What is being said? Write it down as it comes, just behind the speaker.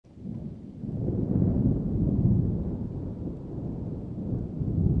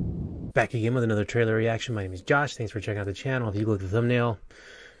Back again with another trailer reaction. My name is Josh. Thanks for checking out the channel. If you look at the thumbnail,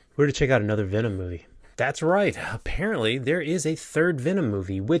 we're to check out another Venom movie. That's right. Apparently, there is a third Venom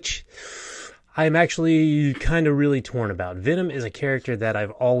movie, which I'm actually kind of really torn about. Venom is a character that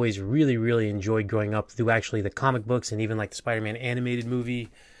I've always really enjoyed growing up through actually the comic books and even like the Spider-Man animated movie.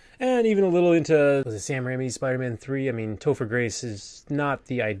 And even a little into, was it Sam Raimi's Spider-Man 3? I mean, Topher Grace is not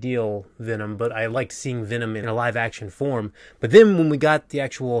the ideal Venom, but I liked seeing Venom in a live-action form. But then when we got the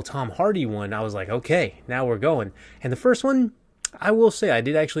actual Tom Hardy one, I was like, okay, now we're going. And the first one, I will say, I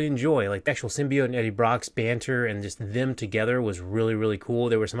did actually enjoy. Like, the actual symbiote and Eddie Brock's banter and just them together was really cool.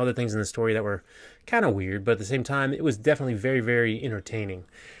 There were some other things in the story that were kind of weird, but at the same time, it was definitely very entertaining.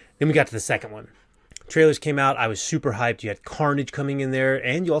 Then we got to the second one. Trailers came out. I was super hyped. You had Carnage coming in there,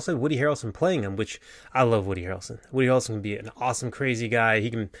 and you also had Woody Harrelson playing him, which I love Woody Harrelson. Woody Harrelson can be an awesome, crazy guy.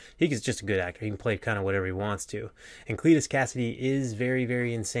 He's just a good actor. He can play kind of whatever he wants to. And Cletus Cassidy is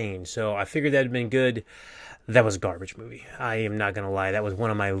very insane. So I figured that'd been good. That was a garbage movie. I am not going to lie. That was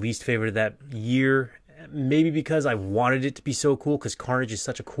one of my least favorite of that year. Maybe because I wanted it to be so cool, because Carnage is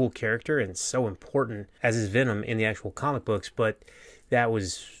such a cool character and so important, as is Venom in the actual comic books. But that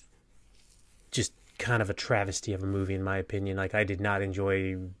was just kind of a travesty of a movie, in my opinion. Like, I did not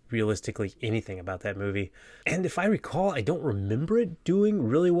enjoy realistically anything about that movie. And if I recall, I don't remember it doing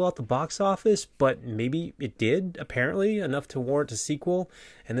really well at the box office, but maybe it did, apparently, enough to warrant a sequel.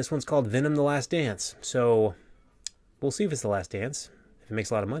 And this one's called Venom: The Last Dance. So we'll see if it's The Last Dance. If it makes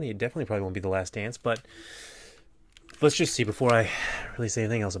a lot of money, it definitely probably won't be The Last Dance, but let's just see before I really say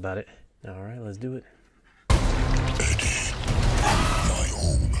anything else about it. All right, let's do it.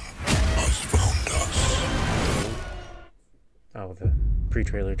 Oh, the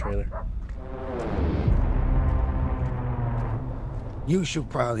pre-trailer trailer. You should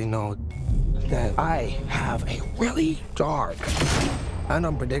probably know that I have a really dark and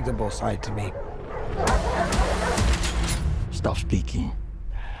unpredictable side to me. Stop speaking.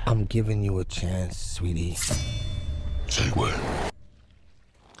 I'm giving you a chance, sweetie. Say when.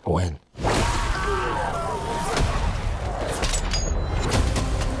 When?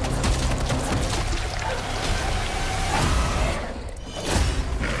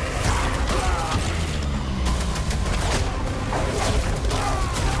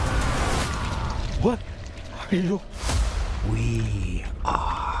 What are you? We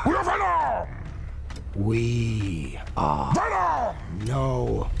are. We're Venom! We are. Venom!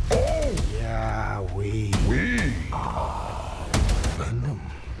 No. Oh! Yeah, we are Venom.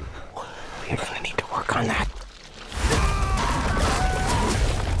 We're gonna need to work on that.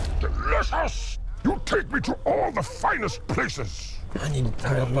 Delicious! You take me to all the finest places. I need to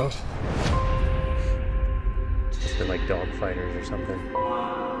tie them up. Just been like dog fighters or something.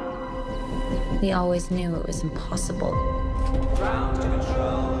 We always knew it was impossible.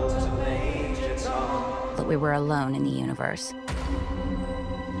 That we were alone in the universe.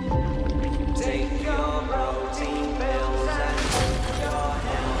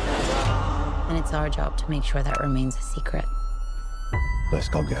 And it's our job to make sure that remains a secret. Let's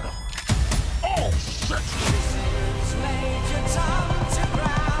go get him. Oh, shit!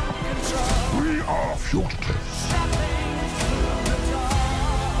 We are fugitives.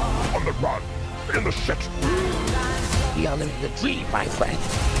 On the run. In the shit. Beyond the dream, my friend.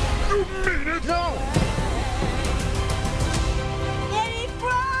 You mean it? No! Any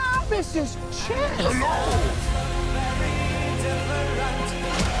promises, chance? Hello?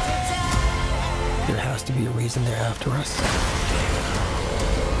 There has to be a reason they're after us.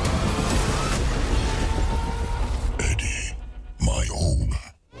 Eddie, my own,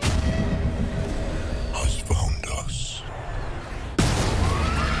 has found us.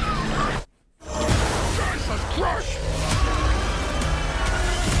 Jesus Christ!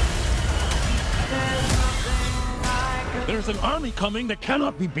 There's an army coming that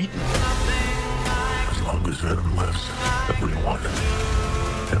cannot be beaten. As long as Venom lives, everyone,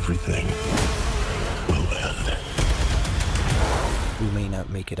 everything will end. We may not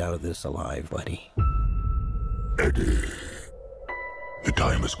make it out of this alive, buddy. Eddie, the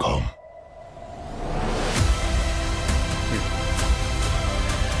time has come.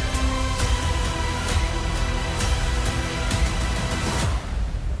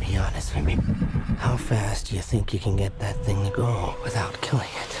 Be honest with me. How fast do you think you can get that thing to go without killing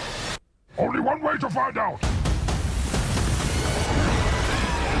it? Only one way to find out.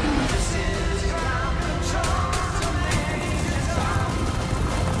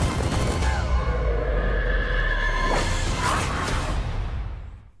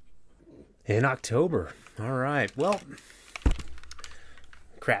 In October. All right. Well,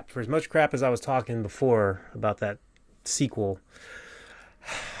 crap. For as much crap as I was talking before about that sequel,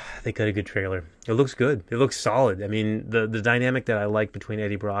 They cut a good trailer. It looks good. It looks solid. I mean, the dynamic that I like between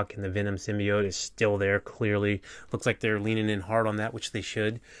Eddie Brock and the Venom symbiote is still there, clearly. Looks like they're leaning in hard on that, which they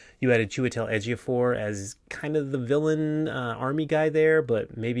should. You added Chiwetel Ejiofor as kind of the villain army guy there,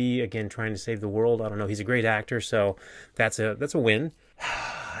 but maybe, again, trying to save the world. I don't know. He's a great actor, so that's a win.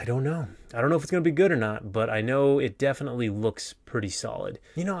 I don't know. I don't know if it's going to be good or not, but I know it definitely looks pretty solid.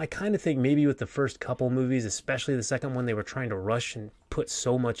 You know, I kind of think maybe with the first couple movies, especially the second one, they were trying to rush and put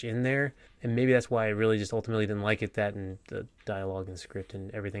so much in there. And maybe that's why I really just ultimately didn't like it, that and the dialogue and script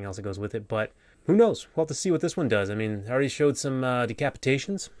and everything else that goes with it. But who knows? We'll have to see what this one does. I mean, I already showed some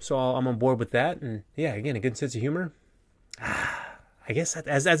decapitations, so I'm on board with that. And yeah, again, a good sense of humor. I guess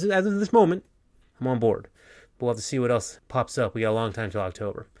as of this moment, I'm on board. We'll have to see what else pops up. We got a long time till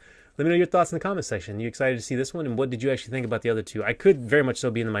October. Let me know your thoughts in the comment section. You excited to see this one? And what did you actually think about the other two? I could very much so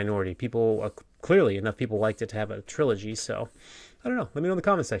be in the minority. Clearly enough people liked it to have a trilogy. So, I don't know. Let me know in the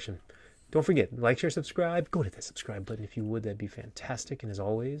comment section. Don't forget, like, share, subscribe. Go hit that subscribe button if you would. That'd be fantastic. And as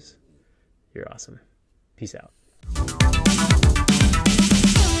always, you're awesome. Peace out.